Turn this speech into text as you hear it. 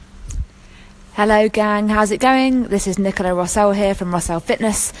Hello gang, how's it going? This is Nicola Rossell here from Rossell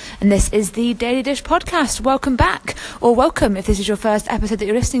Fitness, and this is the Daily Dish podcast. Welcome back, or welcome if this is your first episode that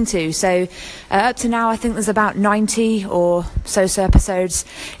you're listening to. So up to now I think there's about 90 or so episodes.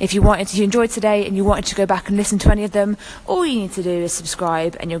 If you enjoyed today and you wanted to go back and listen to any of them, all you need to do is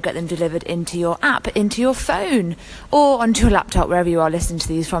subscribe and you'll get them delivered into your app, into your phone, or onto your laptop, wherever you are listening to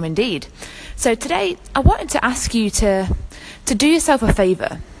these from indeed. So today I wanted to ask you to do yourself a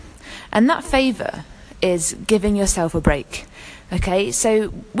favour. And that favour is giving yourself a break. Okay,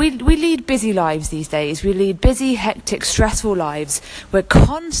 so we lead busy lives these days. We lead busy, hectic, stressful lives. We're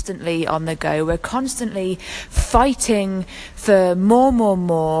constantly on the go. We're constantly fighting for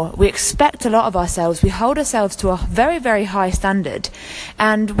more. We expect a lot of ourselves. We hold ourselves to a very, very high standard.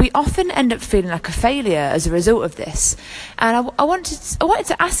 And we often end up feeling like a failure as a result of this. And I wanted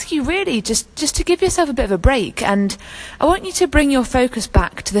to ask you really just to give yourself a bit of a break. And I want you to bring your focus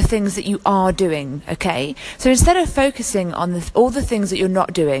back to the things that you are doing, okay? So instead of focusing on all the things that you're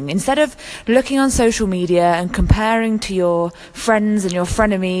not doing, instead of looking on social media and comparing to your friends and your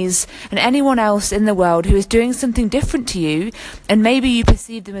frenemies and anyone else in the world who is doing something different to you, and maybe you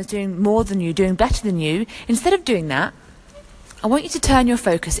perceive them as doing more than you, doing better than you, instead of doing that, I want you to turn your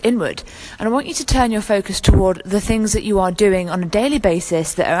focus inward, and I want you to turn your focus toward the things that you are doing on a daily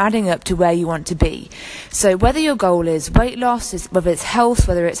basis that are adding up to where you want to be. So whether your goal is weight loss, whether it's health,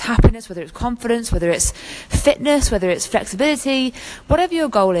 whether it's happiness, whether it's confidence, whether it's fitness, whether it's flexibility, whatever your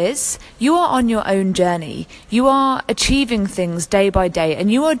goal is, you are on your own journey. You are achieving things day by day,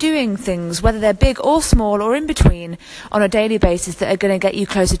 and you are doing things, whether they're big or small or in between, on a daily basis that are going to get you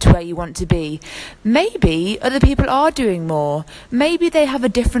closer to where you want to be. Maybe other people are doing more. Maybe they have a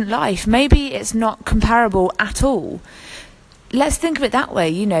different life. Maybe it's not comparable at all. Let's think of it that way.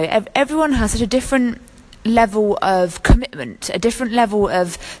 You know, everyone has such a different level of commitment, a different level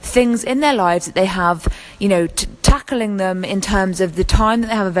of things in their lives that they have, you know, tackling them in terms of the time that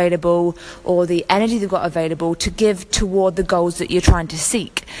they have available or the energy they've got available to give toward the goals that you're trying to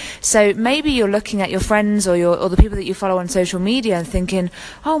seek. So maybe you're looking at your friends or the people that you follow on social media and thinking,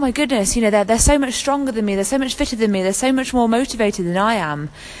 oh my goodness, you know, they're so much stronger than me, they're so much fitter than me, they're so much more motivated than I am,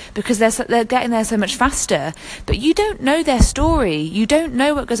 because they're getting there so much faster. But you don't know their story. You don't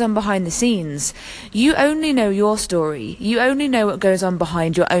know what goes on behind the scenes. You only know your story. You only know what goes on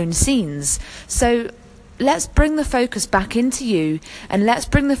behind your own scenes. So let's bring the focus back into you, and let's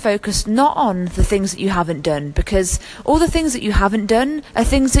bring the focus not on the things that you haven't done, because all the things that you haven't done are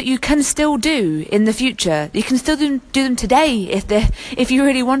things that you can still do in the future. You can still do them today if you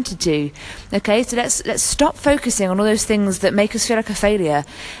really wanted to. Okay, so let's stop focusing on all those things that make us feel like a failure,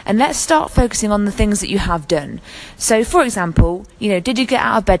 and let's start focusing on the things that you have done. So for example, you know, did you get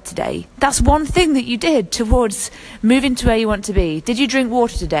out of bed today? That's one thing that you did towards moving to where you want to be. Did you drink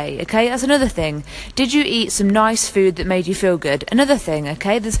water today? Okay, that's another thing. Did you eat some nice food that made you feel good? Another thing.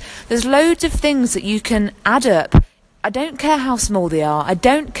 Okay, there's loads of things that you can add up. I don't care how small they are. I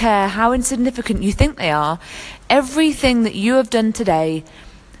don't care how insignificant you think they are. Everything that you have done today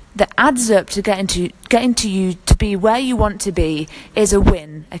that adds up to getting to you to be where you want to be is a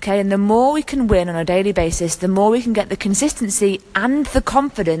win. Okay, and the more we can win on a daily basis, the more we can get the consistency and the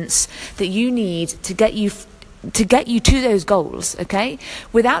confidence that you need to get you to those goals. Okay,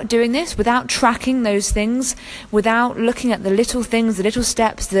 without doing this, without tracking those things, without looking at the little things, the little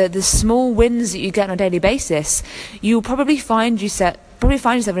steps, the small wins that you get on a daily basis, you'll probably find yourself in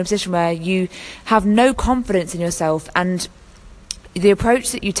a position where you have no confidence in yourself, and the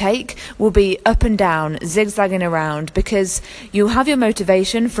approach that you take will be up and down, zigzagging around, because you'll have your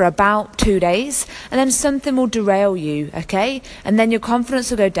motivation for about 2 days, and then something will derail you. Okay, and then your confidence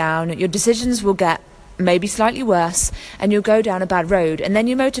will go down, your decisions will get maybe slightly worse, and you'll go down a bad road, and then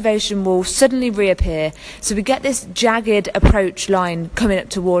your motivation will suddenly reappear. So we get this jagged approach line coming up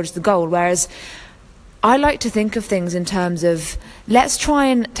towards the goal, whereas I like to think of things in terms of, let's try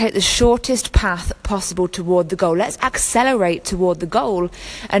and take the shortest path possible toward the goal. Let's accelerate toward the goal.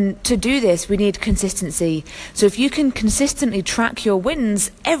 And to do this, we need consistency. So if you can consistently track your wins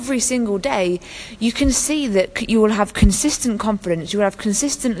every single day, you can see that you will have consistent confidence. You will have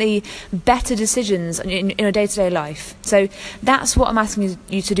consistently better decisions in a day-to-day life. So that's what I'm asking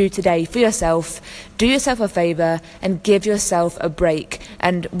you to do today for yourself. Do yourself a favour and give yourself a break.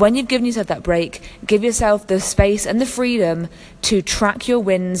 And when you've given yourself that break, give yourself the space and the freedom to track your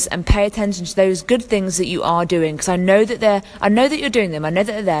wins and pay attention to those good things that you are doing, because I know that you're doing them. I know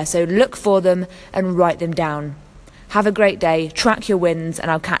that they're there. So look for them and write them down. Have a great day, track your wins, and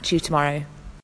I'll catch you tomorrow.